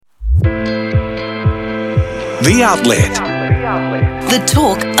The Outlet. The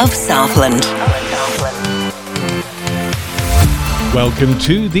talk of Southland. Welcome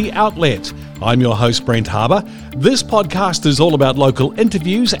to The Outlet. I'm your host, Brent Harbour. This podcast is all about local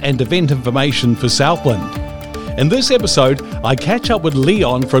interviews and event information for Southland. In this episode, I catch up with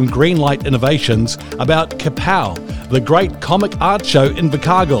Leon from Greenlight Innovations about Kapow, the great comic art show in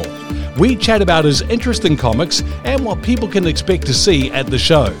Invercargill. We chat about his interest in comics and what people can expect to see at the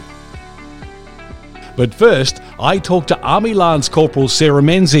show. But first, I talked to Army Lance Corporal Sara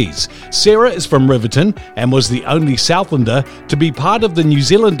Menzies. Sara is from Riverton and was the only Southlander to be part of the New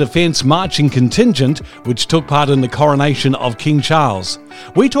Zealand Defence marching contingent which took part in the Coronation of King Charles.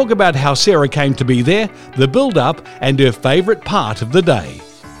 We talk about how Sara came to be there, the build-up, and her favourite part of the day.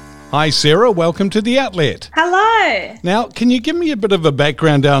 Hi Sara, welcome to The Outlet. Hello. Now, can you give me a bit of a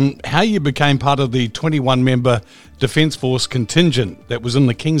background on how you became part of the 21-member Defence Force contingent that was in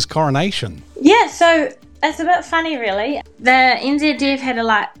the King's Coronation? Yeah, so it's a bit funny really. The NZDF had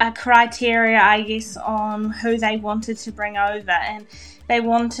a criteria, I guess, on who they wanted to bring over, and they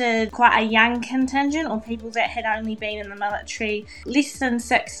wanted quite a young contingent, or people that had only been in the military less than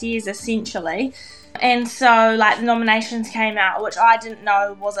 6 years essentially. And so the nominations came out, which I didn't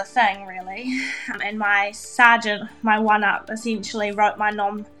know was a thing really. And my sergeant, my one-up, essentially wrote my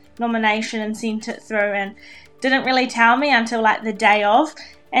nomination and sent it through and didn't really tell me until the day of.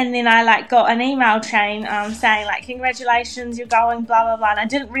 And then I got an email chain saying congratulations, you're going, blah blah blah. And I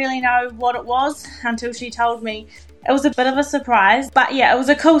didn't really know what it was until she told me. It was a bit of a surprise, but yeah, it was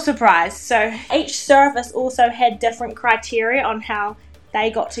a cool surprise. So each service also had different criteria on how they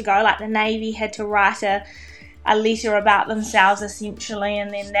got to go. The Navy had to write a letter about themselves essentially,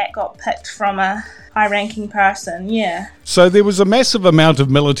 and then that got picked from a high-ranking person, yeah. So there was a massive amount of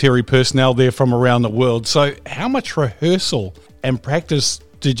military personnel there from around the world. So how much rehearsal and practice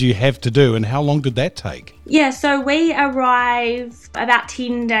did you have to do, and how long did that take? Yeah, so we arrived about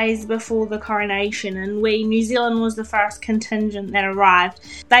 10 days before the coronation, and New Zealand was the first contingent that arrived.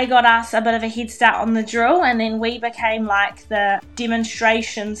 They got us a bit of a head start on the drill, and then we became the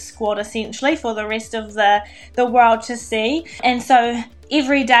demonstration squad essentially for the rest of the world to see. And so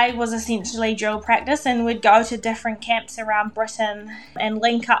every day was essentially drill practice, and we'd go to different camps around Britain and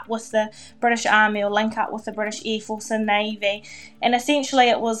link up with the British Army or link up with the British Air Force and Navy. And essentially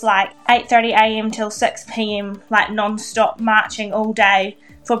it was 8:30am till 6pm, non-stop marching all day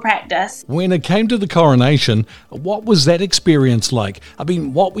for practice. When it came to the coronation, what was that experience like? I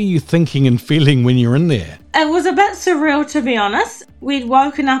mean, what were you thinking and feeling when you're in there? It was a bit surreal, to be honest. We'd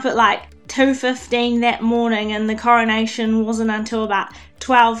woken up at 2:15 that morning, and the coronation wasn't until about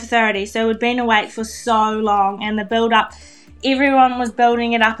 12:30, so we'd been awake for so long. And the build up, everyone was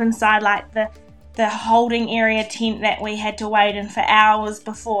building it up inside the holding area tent that we had to wait in for hours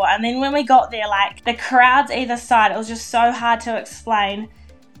before. And then when we got there, the crowds either side, it was just so hard to explain.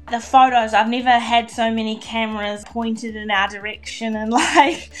 The photos, I've never had so many cameras pointed in our direction, and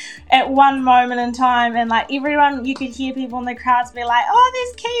at one moment in time, and everyone, you could hear people in the crowds be oh,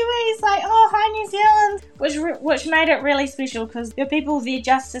 there's Kiwis, oh, hi New Zealand, which made it really special because there were people there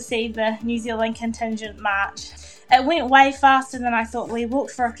just to see the New Zealand contingent march. It went way faster than I thought. We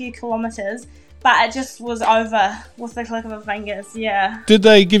walked for a few kilometres, but it just was over with the click of a fingers, yeah. Did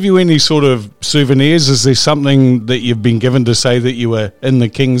they give you any sort of souvenirs? Is there something that you've been given to say that you were in the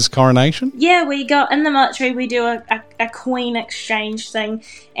King's coronation? Yeah, we got, in the military, we do a coin exchange thing,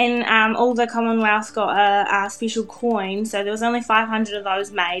 and all the Commonwealth got a special coin, so there was only 500 of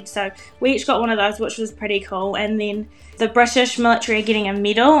those made, so we each got one of those, which was pretty cool. And then the British military are getting a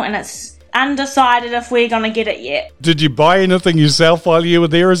medal, and it's undecided if we're going to get it yet. Did you buy anything yourself while you were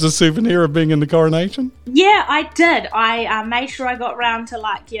there as a souvenir of being in the coronation? Yeah, I did. I made sure I got round to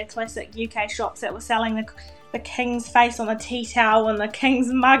classic UK shops that were selling the King's face on the tea towel and the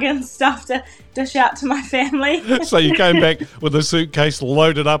King's mug and stuff to dish out to my family. So you came back with a suitcase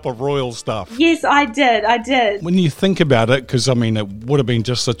loaded up of royal stuff? Yes, I did. When you think about it, because it would have been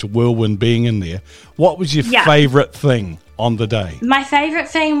just such a whirlwind being in there, what was your favourite thing on the day? My favourite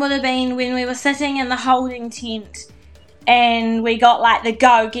thing would have been when we were sitting in the holding tent and we got the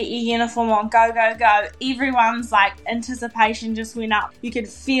go, get your uniform on, go, go, go. Everyone's anticipation just went up. You could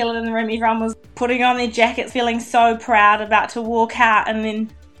feel it in the room. Everyone was putting on their jackets, feeling so proud, about to walk out. And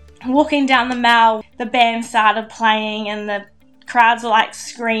then walking down the mall, the band started playing and the crowds were like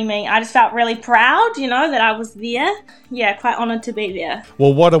screaming. I just felt really proud, that I was there. Yeah, quite honoured to be there.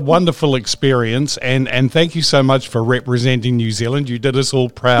 Well, what a wonderful experience, and thank you so much for representing New Zealand. You did us all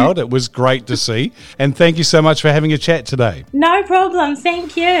proud. It was great to see, and thank you so much for having a chat today. No problem,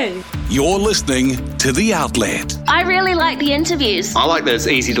 thank you. You're listening to The Outlet. I really like the interviews. I like that it's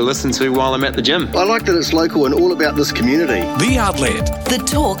easy to listen to while I'm at the gym. I like that it's local and all about this community. The Outlet, the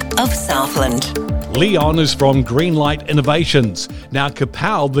talk of Southland. Leon is from Greenlight Innovations. Now,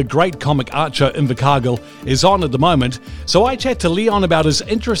 Kapow, the great comic archer in Invercargill, is on at the moment, so I chat to Leon about his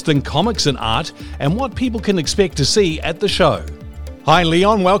interest in comics and art and what people can expect to see at the show. Hi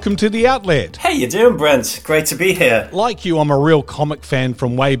Leon, welcome to The Outlet. Hey, you doing, Brent? Great to be here. Like you, I'm a real comic fan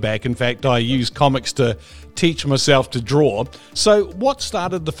from way back. In fact, I use comics to teach myself to draw. So what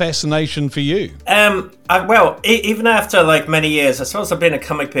started the fascination for you? Even after many years, I suppose I've been a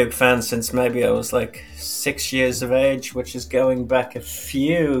comic book fan since maybe I was 6 years of age, which is going back a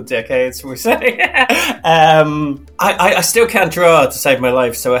few decades, we say. I still can't draw to save my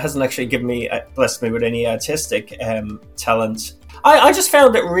life, so it hasn't actually blessed me with any artistic talent. I just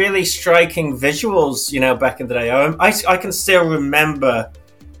found it really striking visuals, back in the day. I can still remember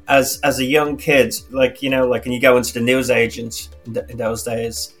as a young kid, when you go into the newsagents in those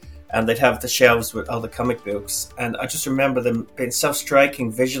days, and they'd have the shelves with all the comic books, and I just remember them being so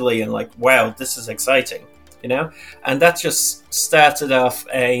striking visually and wow, this is exciting, and that just started off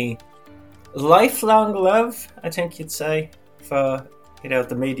a lifelong love, I think you'd say, for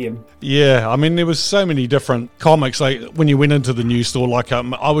the medium. Yeah, I mean, there was so many different comics. When you went into the news store,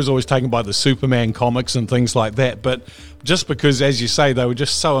 I was always taken by the Superman comics and things like that. But just because, as you say, they were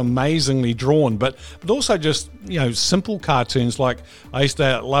just so amazingly drawn, but also just simple cartoons. Like I used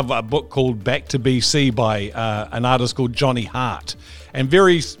to love a book called Back to BC by an artist called Johnny Hart, and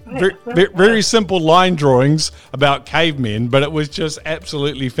very simple line drawings about cavemen, but it was just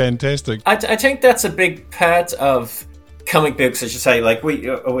absolutely fantastic. I think that's a big part of comic books, as you say.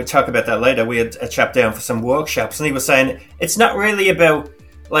 We'll talk about that later. We had a chap down for some workshops, and he was saying it's not really about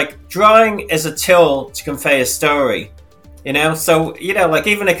drawing is a tool to convey a story, so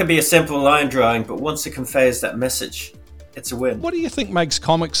even it can be a simple line drawing, but once it conveys that message, it's a win. What do you think makes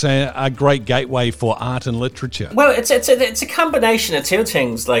comics a great gateway for art and literature? Well, it's a combination of two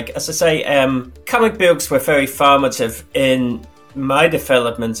things. As I say, comic books were very formative in my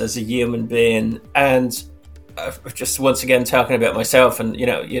development as a human being, and just once again talking about myself, and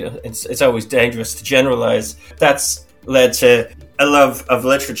it's always dangerous to generalize. That's led to a love of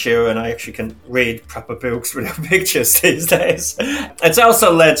literature, and I actually can read proper books without pictures these days. It's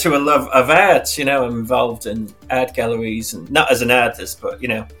also led to a love of art. I'm involved in art galleries, and not as an artist, but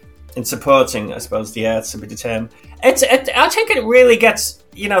in supporting, I suppose, the arts would be the term. I think it really gets,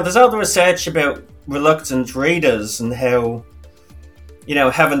 there's all the research about reluctant readers and how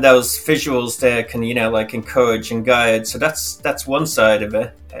having those visuals there can, encourage and guide. So that's one side of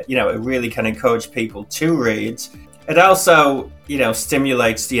it. It really can encourage people to read. It also,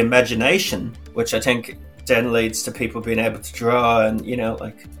 stimulates the imagination, which I think then leads to people being able to draw and,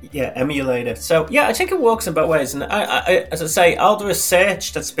 emulate it. So, I think it works in both ways. And I as I say, all the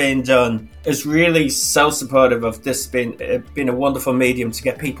research that's being done is really so supportive of this being a wonderful medium to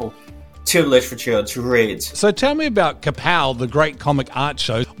get people to literature, to read. So tell me about Kapow, the great comic art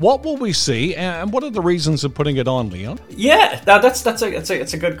show. What will we see, and what are the reasons of putting it on, Leon? Yeah, that's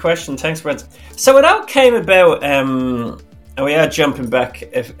a good question. Thanks, Brent. So it all came about, and we are jumping back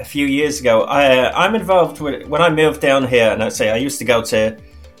a few years ago. I'm involved with, when I moved down here, and I used to go to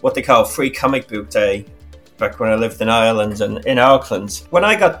what they call Free Comic Book Day back when I lived in Ireland and in Auckland. When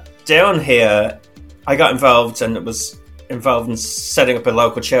I got down here, I got involved, and it was involved in setting up a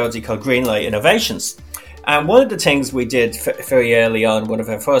local charity called Greenlight Innovations. And one of the things we did very early on, one of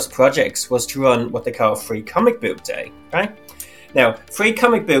our first projects, was to run what they call Free Comic Book Day, right? Now, Free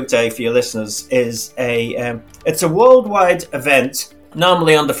Comic Book Day, for your listeners, is it's a worldwide event,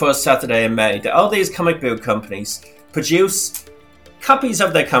 normally on the first Saturday in May, that all these comic book companies produce copies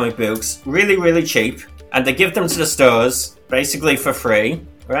of their comic books really, really cheap, and they give them to the stores, basically for free,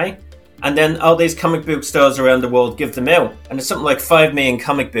 right? And then all these comic book stores around the world give them out. And there's something like 5 million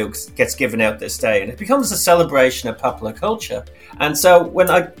comic books gets given out this day. And it becomes a celebration of popular culture. And so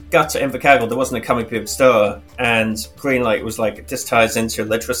when I got to Invercargill, there wasn't a comic book store. And Greenlight was like, this ties into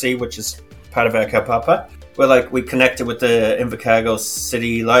literacy, which is part of our kaupapa. We connected with the Invercargill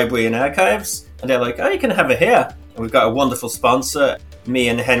City Library and Archives. And they're like, oh, you can have it here. And we've got a wonderful sponsor, me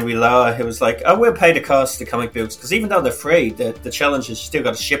and Henry Law, who was like, oh, we'll pay the cost of the comic books, because even though they're free, the challenge is you still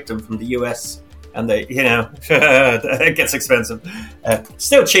got to ship them from the US and they, it gets expensive.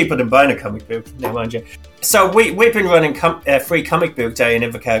 Still cheaper than buying a comic book, never mind you. So we've been running free comic book day in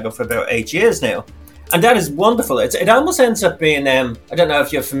Invercargill for about 8 years now. And that is wonderful. It almost ends up being, I don't know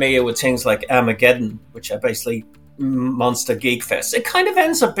if you're familiar with things like Armageddon, which are basically Monster Geek Fest. It kind of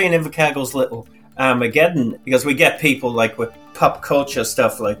ends up being Invercargill's little Armageddon, because we get people like with pop culture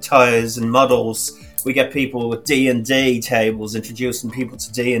stuff like toys and models. We get people with D&D tables introducing people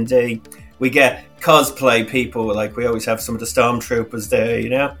to D&D. We get cosplay people, like we always have some of the Stormtroopers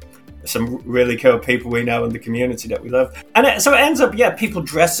there, some really cool people we know in the community that we love. And so it ends up, people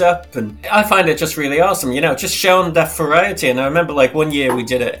dress up, and I find it just really awesome, just showing that variety. And I remember like one year we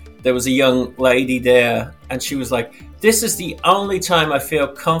did it, there was a young lady there, and she was like, this is the only time I feel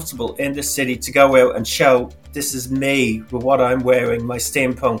comfortable in the city to go out and show this is me with what I'm wearing, my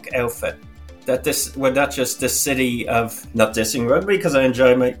steampunk outfit. That we're not just the city of, not dissing rugby because I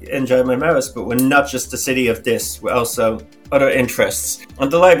enjoy my Maris, but we're not just the city of this, we're also other interests.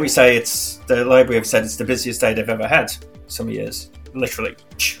 And the library have said it's the busiest day they've ever had, some years. Literally,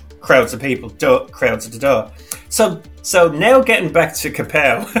 crowds of people, crowds at the door. So now getting back to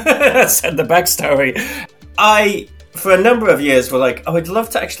Kapow, that's the backstory. For a number of years, we're like, I'd love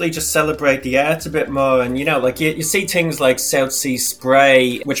to actually just celebrate the art a bit more. And, you see things like South Sea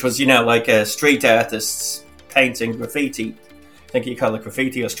Spray, which was, like a street artists painting graffiti. I think you call it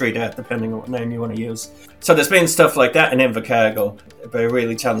graffiti or street art, depending on what name you want to use. So there's been stuff like that in Invercargill by a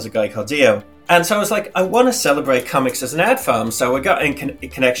really talented guy called Dio. And so I was like, I want to celebrate comics as an art form. So we got in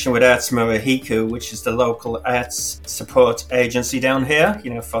connection with Arts Murahiku, which is the local arts support agency down here,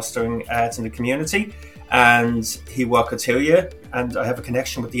 fostering art in the community. And he Wakatuya, and I have a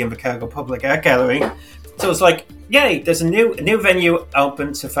connection with the Invercargill Public Art Gallery. So it was like, yay, there's a new venue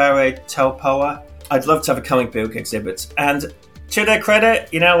open to Whare Taupoa. I'd love to have a comic book exhibit. And to their credit,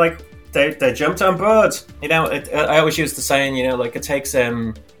 they jumped on board. I always use the saying, it takes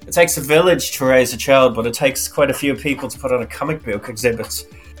a village to raise a child, but it takes quite a few people to put on a comic book exhibit.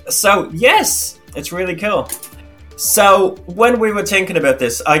 So yes, it's really cool. So when we were thinking about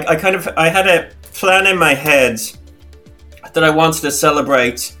this, I had a plan in my head that I wanted to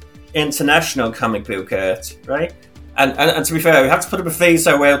celebrate international comic book art, right? And to be fair, we have to put a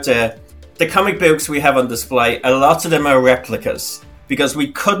proviso out there. The comic books we have on display, a lot of them are replicas, because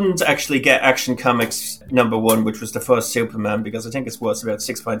we couldn't actually get Action Comics #1, which was the first Superman, because I think it's worth about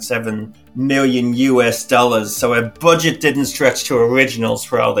 $6.7 million US. So our budget didn't stretch to originals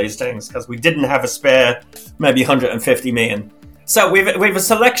for all these things, because we didn't have a spare, maybe 150 million. So we've a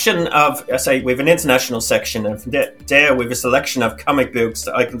selection of, we've an international section, and there we've a selection of comic books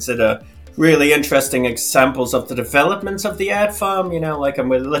that I consider really interesting examples of the development of the art form, and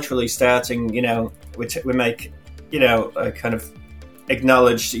we're literally starting, we make, kind of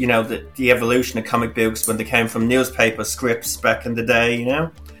acknowledge, the evolution of comic books when they came from newspaper scripts back in the day,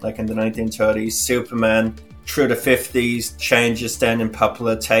 like in the 1930s, Superman, through the 50s, changes then in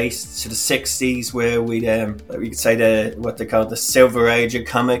popular taste to the 60s, where we could say what they call the Silver Age of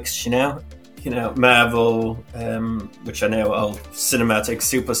comics, Marvel, which are now all cinematic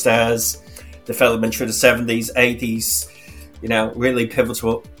superstars, development through the 70s, 80s, really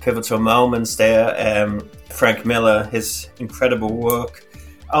pivotal moments there. Frank Miller, his incredible work,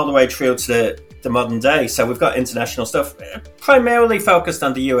 all the way through to the modern day. So we've got international stuff, primarily focused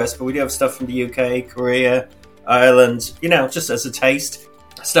on the US, but we do have stuff from the UK, Korea, Ireland, just as a taste.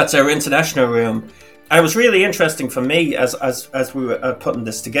 So that's our international room. And it was really interesting for me as we were putting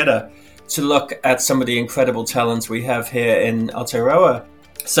this together to look at some of the incredible talents we have here in Aotearoa.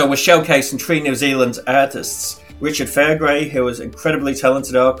 So we're showcasing 3 New Zealand artists. Richard Fairgray, who is an incredibly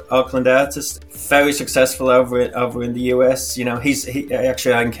talented Auckland artist, very successful over in the US.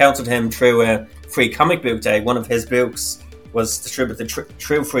 I encountered him through Free Comic Book Day. One of his books was distributed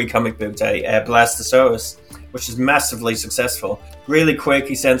through Free Comic Book Day, Blastosaurus, which is massively successful. Really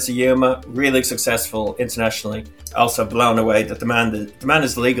quirky sense of humour, really successful internationally. Also blown away that the man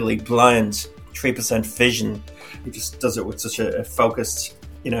is legally blind, 3% vision. He just does it with such a focused,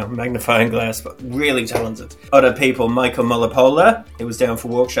 magnifying glass, but really talented. Other people, Michael Mullapola, who was down for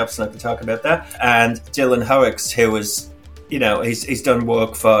workshops, and I can talk about that, and Dylan Horrocks, who was, he's done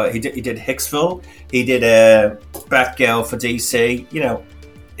work for, he did Hicksville, he did Batgirl for DC,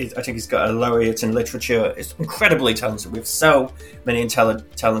 I think he's got a laureate in literature. It's incredibly talented. We have so many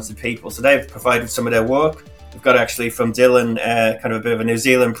talented people. So they've provided some of their work. We've got actually from Dylan kind of a bit of a New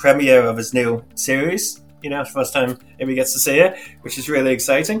Zealand premiere of his new series. First time he gets to see it, which is really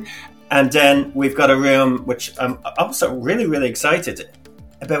exciting. And then we've got a room which I'm also really, really excited.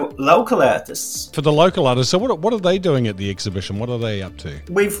 about local artists. For the local artists, so what are they doing at the exhibition? What are they up to?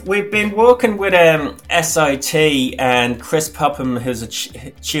 We've been working with SIT and Chris Popham, who's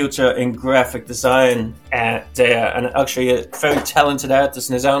a tutor in graphic design there, and actually a very talented artist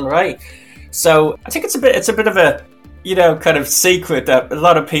in his own right. So I think it's a bit of a kind of secret that a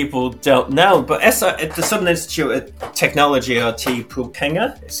lot of people don't know. But at the Southern Institute of Technology, RT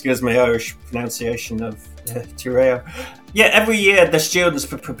Pukenga, excuse my Irish pronunciation of Tireo. Yeah, every year the students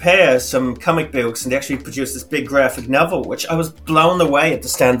prepare some comic books, and they actually produce this big graphic novel, which I was blown away at the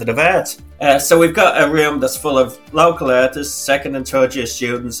standard of art. So we've got a room that's full of local artists, second and third year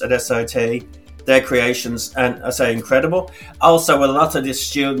students at SIT, their creations, and I say incredible. Also, a lot of the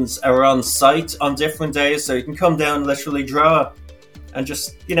students are on site on different days, so you can come down and literally draw and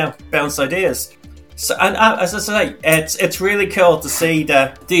just, bounce ideas. So, and as I say, it's really cool to see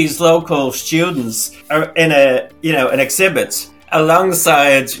that these local students are in an exhibit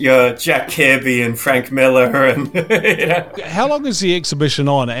alongside your Jack Kirby and Frank Miller, and How long is the exhibition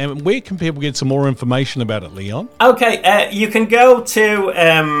on, and where can people get some more information about it, Leon? Okay, you can go to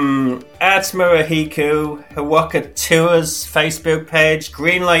Arts Murahiku Hawaka Tours Facebook page,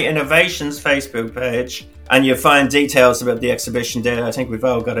 Greenlight Innovations Facebook page, and you'll find details about the exhibition there. I think we've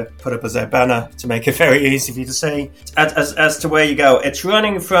all got to put up as a banner to make it very easy for you to see. As to where you go, it's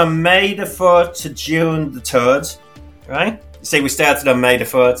running from May the 4th to June the 3rd, right? See, we started on May the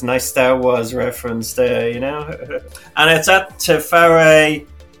 4th, nice Star Wars reference there, And it's at Te Whare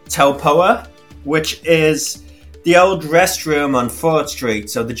Taupoa, which is the old restroom on 4th Street,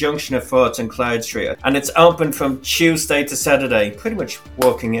 so the junction of 4th and Clyde Street. And it's open from Tuesday to Saturday, pretty much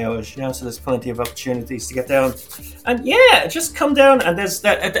working hours, so there's plenty of opportunities to get down. And yeah, just come down, and there's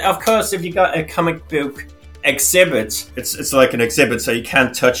that. Of course, if you got a comic book exhibit, it's like an exhibit, so you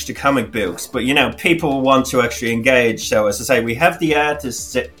can't touch the comic books, but people want to actually engage. So as I say, we have the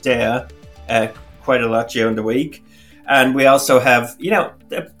artists there quite a lot during the week, and we also have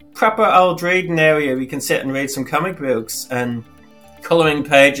the proper old reading area. We can sit and read some comic books and colouring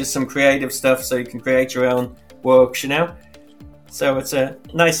pages, some creative stuff, so you can create your own works, So it's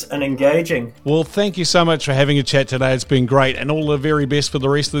nice and engaging. Well, thank you so much for having a chat today. It's been great, and all the very best for the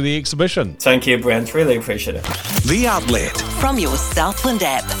rest of the exhibition. Thank you, Brent. Really appreciate it. The Outlet. From your Southland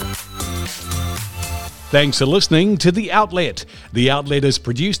app. Thanks for listening to The Outlet. The Outlet is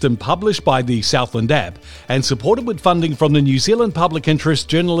produced and published by the Southland app and supported with funding from the New Zealand Public Interest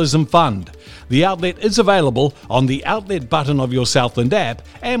Journalism Fund. The Outlet is available on the Outlet button of your Southland app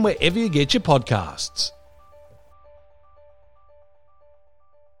and wherever you get your podcasts.